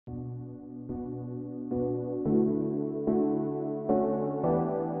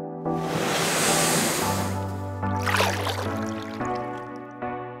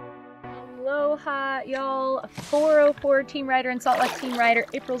404 Team Rider and Salt Lake Team Rider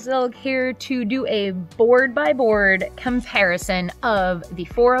April Zilg here to do a board-by-board comparison of the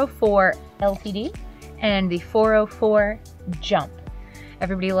 404 LTD and the 404 Jump.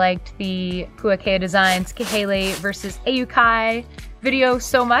 Everybody liked the Puakea Designs Kahele versus Ayukai video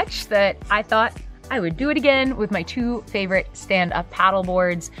so much that I thought I would do it again with my two favorite stand-up paddle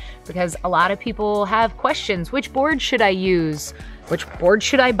boards, because a lot of people have questions. Which board should I use? Which board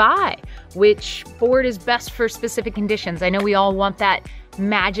should I buy? Which board is best for specific conditions? I know we all want that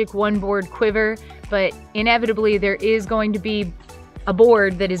magic one board quiver, but inevitably there is going to be a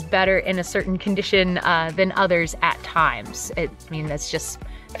board that is better in a certain condition than others at times. I mean, that's just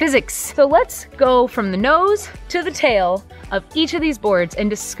physics. So let's go from the nose to the tail of each of these boards and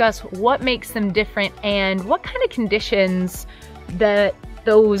discuss what makes them different and what kind of conditions that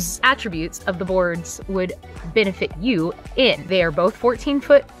those attributes of the boards would benefit you in. They are both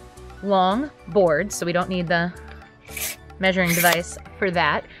 14-foot long boards, so we don't need the measuring device for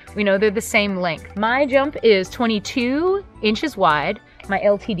that. We know they're the same length. My Jump is 22 inches wide. My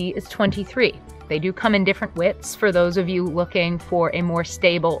LTD is 23. They do come in different widths for those of you looking for a more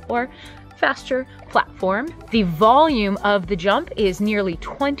stable or faster platform. The volume of the Jump is nearly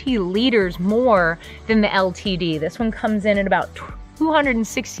 20 liters more than the LTD. This one comes in at about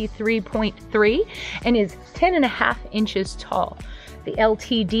 263.3 and is 10.5 inches tall. The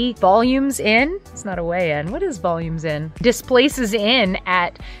LTD volumes in, it's not a weigh-in, what is volumes in? Displaces in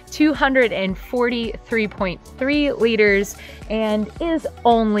at 243.3 liters and is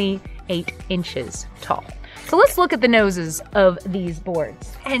only 8 inches tall. So let's look at the noses of these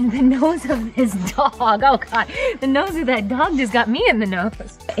boards. And the nose of this dog, oh God, the nose of that dog just got me in the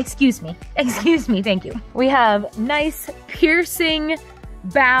nose. Excuse me, thank you. We have nice piercing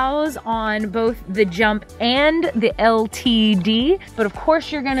bows on both the Jump and the LTD. But of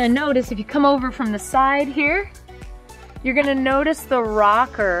course you're gonna notice, if you come over from the side here, you're gonna notice the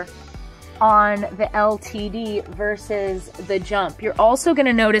rocker on the LTD versus the Jump. You're also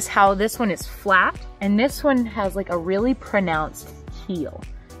gonna notice how this one is flat and this one has like a really pronounced heel.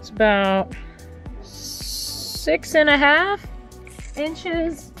 It's about 6.5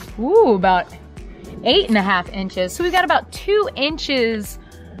 inches. Ooh, about 8.5 inches. So we've got about 2 inches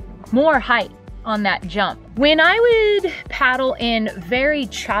more height on that Jump. When I would paddle in very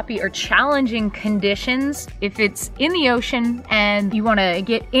choppy or challenging conditions, if it's in the ocean and you want to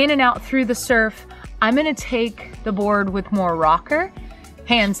get in and out through the surf, I'm going to take the board with more rocker,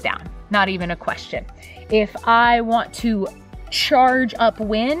 hands down, not even a question. If I want to charge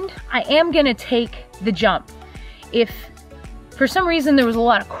upwind, I am going to take the Jump. If for some reason there was a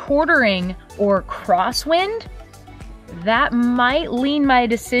lot of quartering or crosswind, that might lean my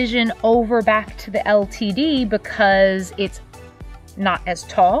decision over back to the LTD because it's not as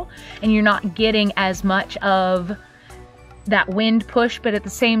tall and you're not getting as much of that wind push, but at the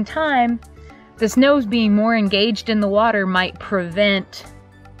same time, this nose being more engaged in the water might prevent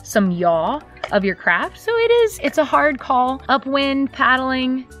some yaw of your craft. So it's a hard call. Upwind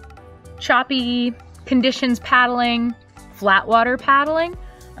paddling, choppy conditions paddling, flat water paddling,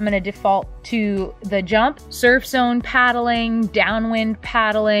 I'm gonna default to the Jump. Surf zone paddling, downwind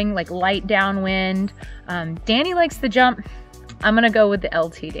paddling, like light downwind. Danny likes the Jump. I'm gonna go with the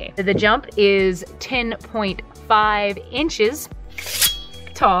LTD. The Jump is 10.5 inches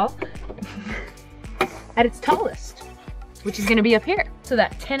tall at its tallest, which is gonna be up here. So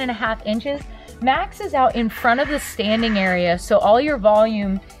that 10.5 inches maxes out in front of the standing area. So all your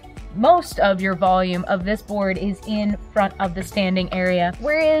volume, most of your volume of this board is in front of the standing area.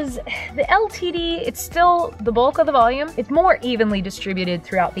 Whereas the LTD, it's still the bulk of the volume. It's more evenly distributed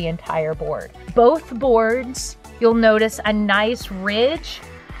throughout the entire board. Both boards, you'll notice a nice ridge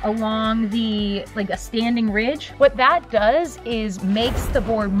along the, like a standing ridge. What that does is makes the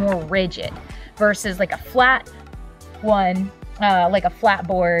board more rigid versus like a flat one, like a flat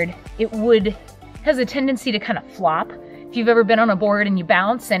board. It has a tendency to kind of flop. If you've ever been on a board and you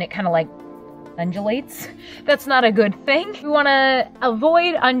bounce and it kind of like undulates, that's not a good thing. We want to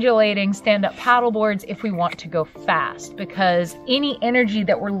avoid undulating stand-up paddle boards if we want to go fast, because any energy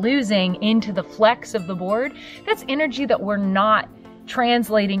that we're losing into the flex of the board, that's energy that we're not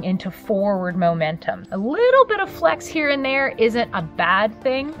translating into forward momentum. A little bit of flex here and there isn't a bad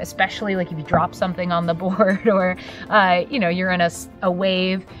thing, especially like if you drop something on the board or you know, you're in a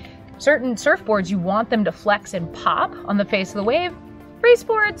wave. Certain surfboards, you want them to flex and pop on the face of the wave. Race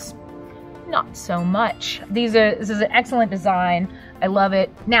boards, not so much. This is an excellent design. I love it.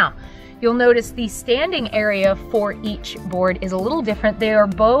 Now, you'll notice the standing area for each board is a little different. They are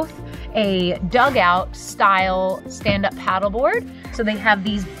both a dugout style stand-up paddleboard. So they have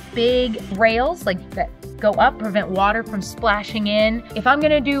these big rails like that go up, prevent water from splashing in. If I'm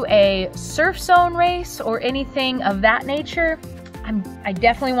gonna do a surf zone race or anything of that nature, I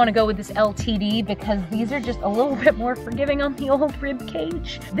definitely want to go with this LTD because these are just a little bit more forgiving on the old rib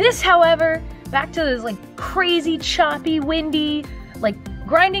cage. This, however, back to this like crazy, choppy, windy, like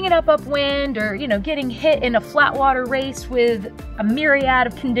grinding it up upwind, or you know, getting hit in a flat water race with a myriad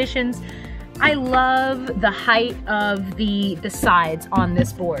of conditions. I love the height of the sides on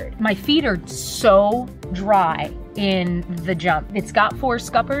this board. My feet are so dry in the jump. It's got 4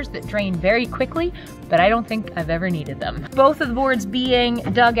 scuppers that drain very quickly, but I don't think I've ever needed them. Both of the boards being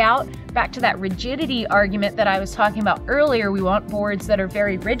dug out, back to that rigidity argument that I was talking about earlier, we want boards that are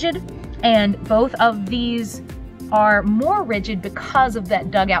very rigid, and both of these are more rigid because of that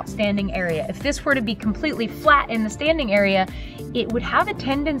dugout standing area. If this were to be completely flat in the standing area, it would have a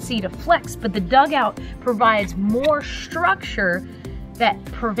tendency to flex, but the dugout provides more structure that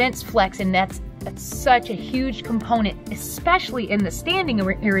prevents flex, and that's such a huge component, especially in the standing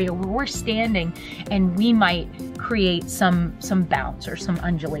area where we're standing and we might create some bounce or some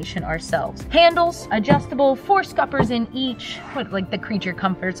undulation ourselves. Handles, adjustable, 4 scuppers in each, like the creature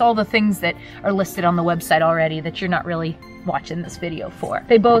comforts, all the things that are listed on the website already that you're not really watching this video for.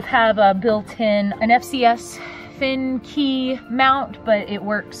 They both have a built-in, an FCS fin key mount, but it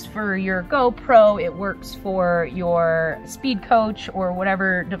works for your GoPro, it works for your speed coach or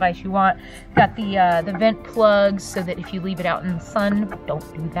whatever device you want. Got the vent plugs so that if you leave it out in the sun, don't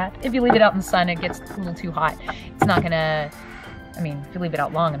do that. If you leave it out in the sun, it gets a little too hot. It's not gonna, I mean, if you leave it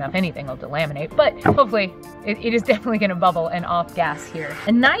out long enough, anything will delaminate, but hopefully it is definitely gonna bubble and off gas here.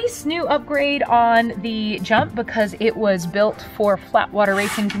 A nice new upgrade on the jump because it was built for flat water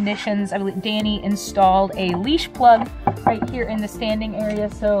racing conditions. I believe Danny installed a leash plug right here in the standing area,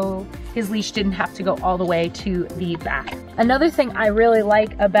 so his leash didn't have to go all the way to the back. Another thing I really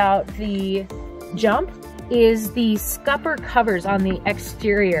like about the jump is the scupper covers on the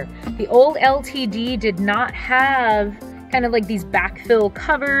exterior. The old LTD did not have kind of like these backfill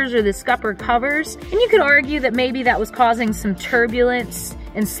covers or the scupper covers. And you could argue that maybe that was causing some turbulence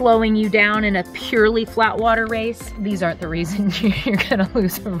and slowing you down in a purely flat water race. These aren't the reason you're gonna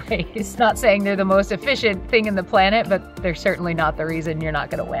lose a race. Not saying they're the most efficient thing in the planet, but they're certainly not the reason you're not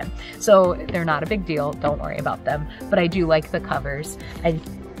gonna win. So they're not a big deal, don't worry about them. But I do like the covers.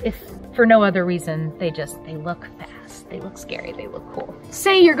 If for no other reason, they look fast, they look scary, they look cool.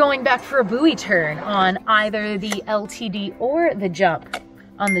 Say you're going back for a buoy turn on either the LTD or the jump.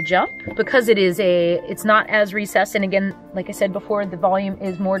 On the jump, because it's not as recessed, and again, like I said before, the volume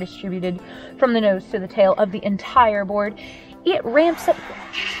is more distributed from the nose to the tail of the entire board. It ramps up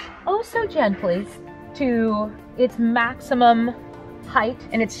oh so gently to its maximum height,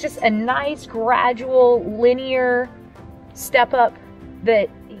 and it's just a nice gradual linear step up that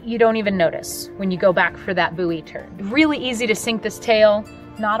you don't even notice when you go back for that buoy turn. Really easy to sink this tail,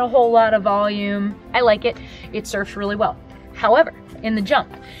 not a whole lot of volume. I like it, it surfs really well. However, in the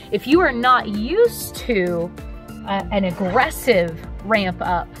jump, if you are not used to an aggressive ramp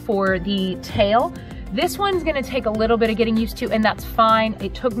up for the tail, this one's gonna take a little bit of getting used to, and that's fine.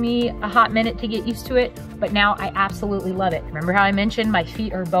 It took me a hot minute to get used to it, but now I absolutely love it. Remember how I mentioned my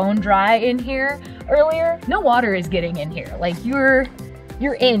feet are bone dry in here earlier? No water is getting in here. Like you're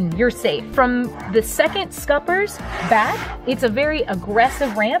safe. From the second scuppers back, it's a very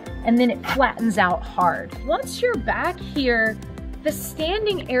aggressive ramp, and then it flattens out hard. Once you're back here, the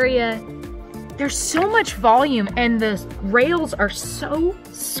standing area, there's so much volume and the rails are so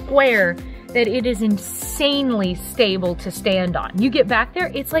square that it is insanely stable to stand on. You get back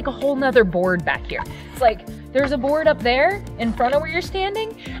there, it's like a whole nother board back here. It's like there's a board up there in front of where you're standing,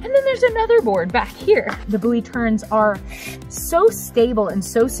 and then there's another board back here. The buoy turns are so stable and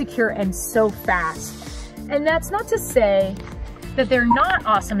so secure and so fast. And that's not to say that they're not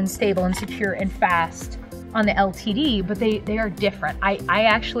awesome and stable and secure and fast on the LTD, but they are different. I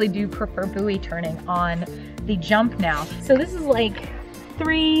actually do prefer buoy turning on the jump now. So this is like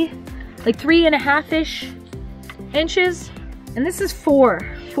 3.5-ish inches, and this is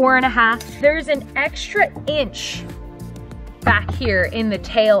 4.5. There's an extra inch back here in the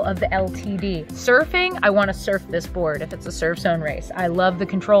tail of the LTD. Surfing, I want to surf this board if it's a surf zone race. I love the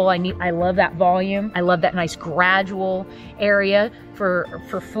control, I love that volume. I love that nice gradual area for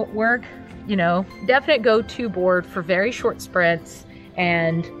footwork. You know, definite go-to board for very short sprints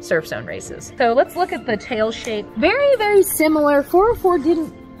and surf zone races. So let's look at the tail shape. Very, very similar. 404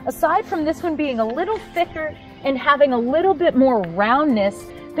 didn't, aside from this one being a little thicker and having a little bit more roundness,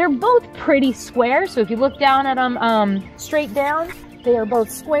 they're both pretty square. So if you look down at them straight down, They are both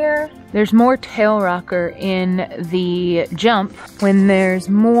square. There's more tail rocker in the jump when there's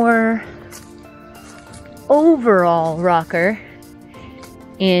more overall rocker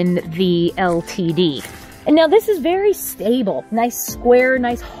in the LTD. And now this is very stable. Nice square,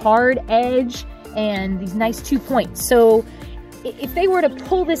 nice hard edge, and these nice 2 points. So if they were to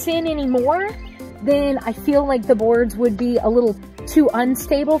pull this in anymore, then I feel like the boards would be a little too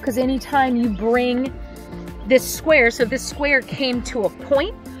unstable, because anytime you bring this square, so if this square came to a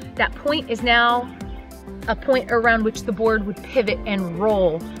point, that point is now a point around which the board would pivot and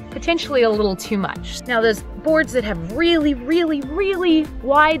roll, potentially a little too much. Now those boards that have really, really, really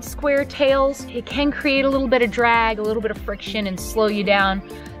wide square tails, it can create a little bit of drag, a little bit of friction, and slow you down.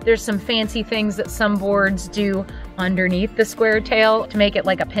 There's some fancy things that some boards do underneath the square tail to make it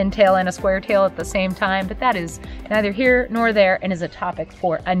like a pintail and a square tail at the same time, but that is neither here nor there and is a topic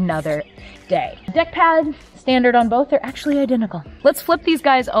for another day. Deck pad, standard on both, they're actually identical. Let's flip these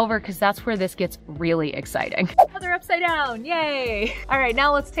guys over because that's where this gets really exciting. Oh, they're upside down, yay! All right,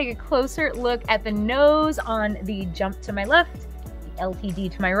 now let's take a closer look at the nose on the jump to my left, the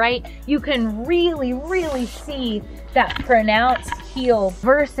LTD to my right. You can really, really see that pronounced heel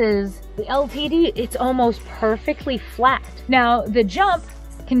versus the LTD, it's almost perfectly flat. Now the jump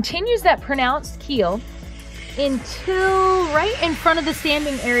continues that pronounced keel until right in front of the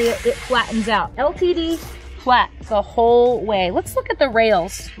standing area, it flattens out. LTD, flat the whole way. Let's look at the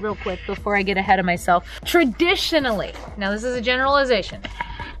rails real quick before I get ahead of myself. Traditionally, now this is a generalization,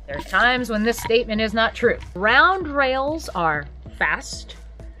 there's times when this statement is not true. Round rails are fast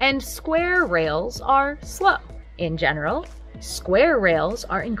and square rails are slow. In general, square rails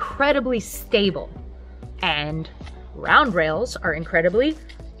are incredibly stable and round rails are incredibly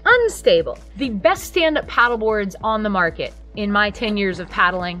unstable. The best stand-up paddle boards on the market in my 10 years of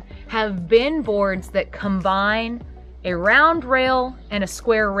paddling have been boards that combine a round rail and a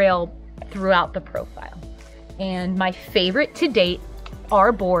square rail throughout the profile. And my favorite to date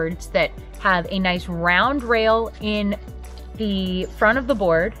are boards that have a nice round rail in the front of the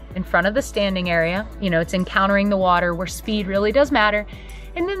board, in front of the standing area. You know, it's encountering the water where speed really does matter.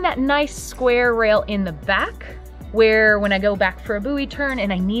 And then that nice square rail in the back where when I go back for a buoy turn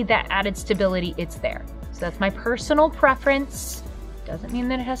and I need that added stability, it's there. So that's my personal preference. Doesn't mean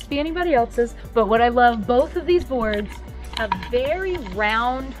that it has to be anybody else's, but what I love, both of these boards have very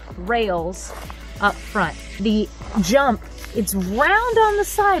round rails up front. The jump, it's round on the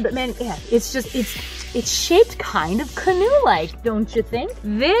side, but man, yeah, it's shaped kind of canoe-like, don't you think?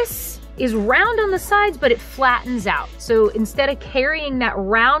 This is round on the sides, but it flattens out. So instead of carrying that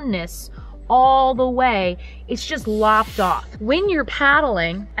roundness all the way, it's just lopped off. When you're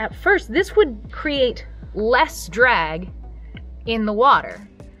paddling, at first, this would create less drag in the water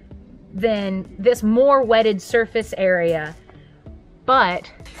than this more wetted surface area. But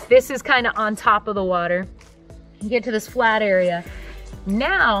this is kind of on top of the water. You get to this flat area.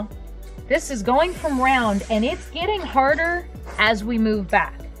 Now, this is going from round and it's getting harder as we move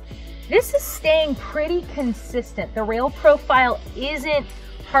back. This is staying pretty consistent. The rail profile isn't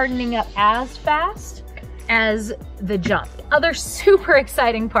hardening up as fast as the jump. Other super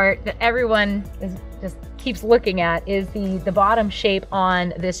exciting part that everyone just keeps looking at is the bottom shape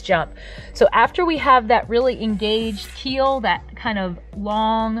on this jump. So after we have that really engaged keel, that kind of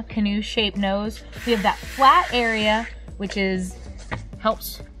long canoe shaped nose, we have that flat area, which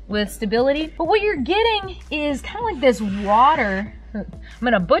helps with stability. But what you're getting is kind of like this water. I'm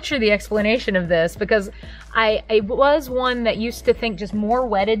gonna butcher the explanation of this because I was one that used to think just more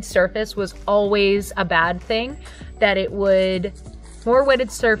wetted surface was always a bad thing, that more wetted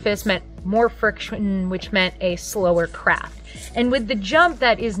surface meant more friction, which meant a slower craft. And with the jump,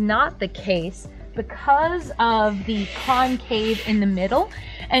 that is not the case because of the concave in the middle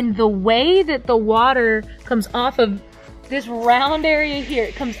and the way that the water comes off of this round area here.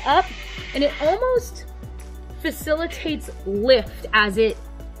 It comes up and it almost facilitates lift as it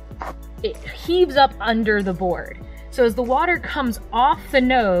heaves up under the board. So as the water comes off the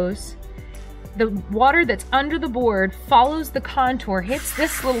nose, the water that's under the board follows the contour, hits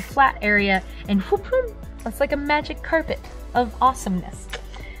this little flat area, and whoop, whoop, that's like a magic carpet of awesomeness.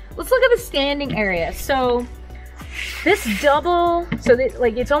 Let's look at the standing area. So this double,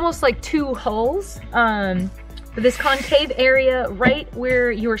 it's almost like two hulls. But this concave area right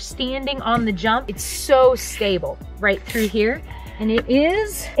where you're standing on the jump, it's so stable right through here. And it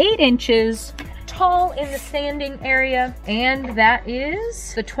is 8 inches tall in the standing area, and that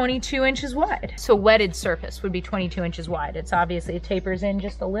is the 22 inches wide. So wetted surface would be 22 inches wide. It's obviously, it tapers in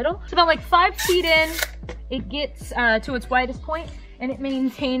just a little. It's about like 5 feet in, it gets to its widest point, and it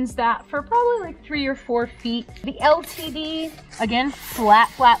maintains that for probably like 3 or 4 feet. The LTD, again, flat,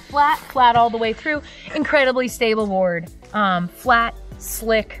 flat, flat, flat all the way through. Incredibly stable board. Flat,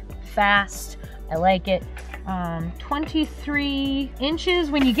 slick, fast. I like it. 23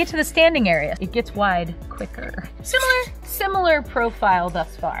 inches. When you get to the standing area, it gets wide quicker. Similar profile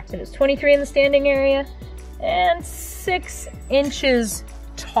thus far. So it's 23 in the standing area and 6 inches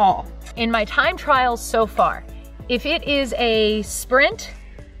tall. In my time trials so far, if it is a sprint,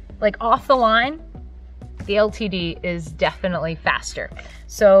 like off the line, the LTD is definitely faster.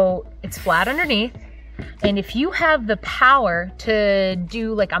 So it's flat underneath. And if you have the power to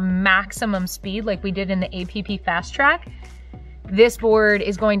do like a maximum speed like we did in the APP Fast Track, this board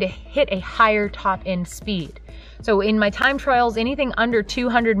is going to hit a higher top end speed. So in my time trials, anything under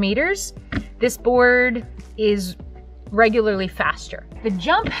 200 meters, this board is regularly faster. The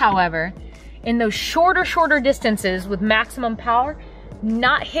jump, however, in those shorter distances with maximum power,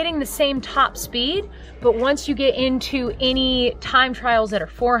 not hitting the same top speed, but once you get into any time trials that are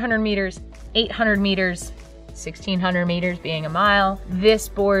 400 meters, 800 meters, 1600 meters being a mile, this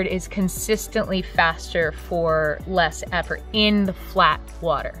board is consistently faster for less effort in the flat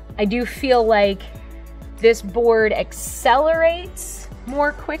water. I do feel like this board accelerates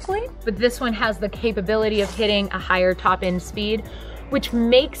more quickly, but this one has the capability of hitting a higher top end speed, which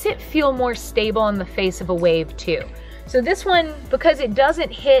makes it feel more stable in the face of a wave too. So this one, because it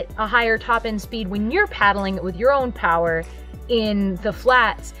doesn't hit a higher top end speed when you're paddling it with your own power in the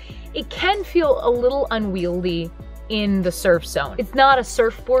flats, it can feel a little unwieldy in the surf zone. It's not a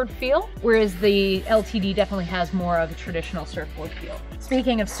surfboard feel, whereas the LTD definitely has more of a traditional surfboard feel.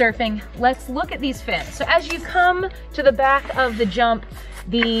 Speaking of surfing, let's look at these fins. So as you come to the back of the jump,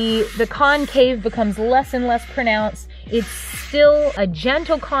 the concave becomes less and less pronounced. It's still a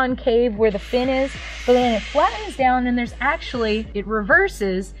gentle concave where the fin is, but then it flattens down and there's actually, it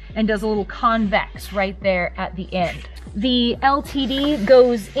reverses and does a little convex right there at the end. The LTD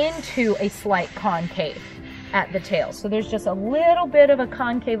goes into a slight concave at the tail. So there's just a little bit of a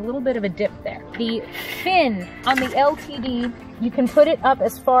concave, a little bit of a dip there. The fin on the LTD, you can put it up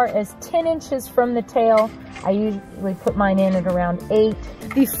as far as 10 inches from the tail. I usually put mine in at around 8.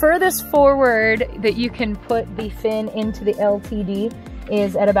 The furthest forward that you can put the fin into the LTD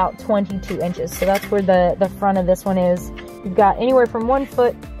is at about 22 inches. So that's where the front of this one is. You've got anywhere from 1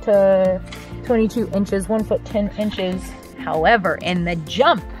 foot to 22 inches, 1 foot 10 inches. However, in the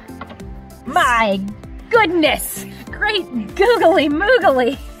jump, my goodness, great googly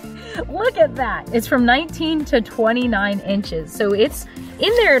moogly. Look at that. It's from 19 to 29 inches. So it's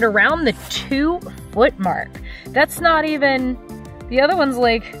in there at around the 2 foot mark. That's not even, the other one's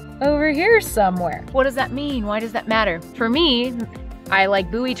like over here somewhere. What does that mean? Why does that matter? For me, I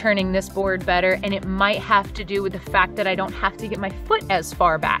like buoy turning this board better, and it might have to do with the fact that I don't have to get my foot as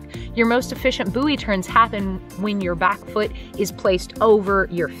far back. Your most efficient buoy turns happen when your back foot is placed over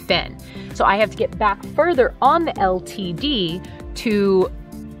your fin. So I have to get back further on the LTD to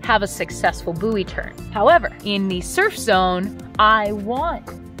have a successful buoy turn. However, in the surf zone, I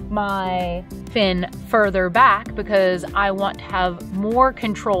want my fin further back because I want to have more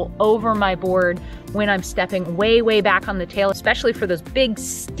control over my board when I'm stepping way, way back on the tail, especially for those big,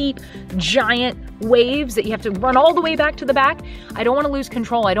 steep, giant waves that you have to run all the way back to the back. I don't want to lose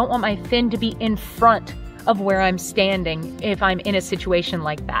control. I don't want my fin to be in front of where I'm standing if I'm in a situation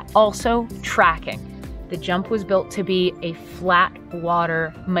like that. Also, tracking. The jump was built to be a flat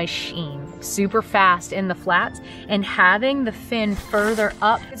water machine, super fast in the flats, and having the fin further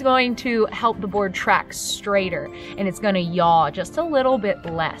up is going to help the board track straighter, and it's going to yaw just a little bit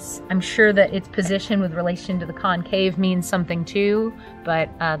less. I'm sure that its position with relation to the concave means something too, but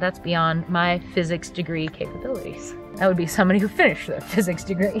that's beyond my physics degree capabilities. That would be somebody who finished their physics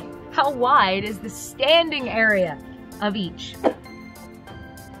degree. How wide is the standing area of each?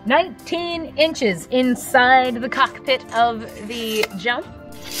 19 inches inside the cockpit of the jump.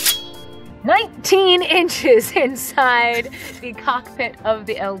 19 inches inside the cockpit of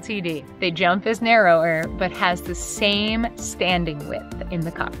the LTD. The jump is narrower, but has the same standing width in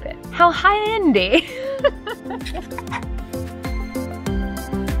the cockpit. How high-endy.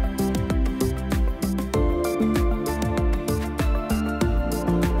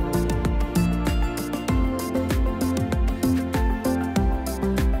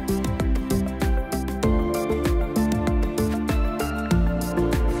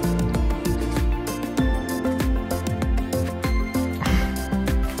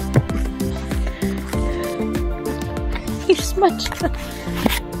 You smudged the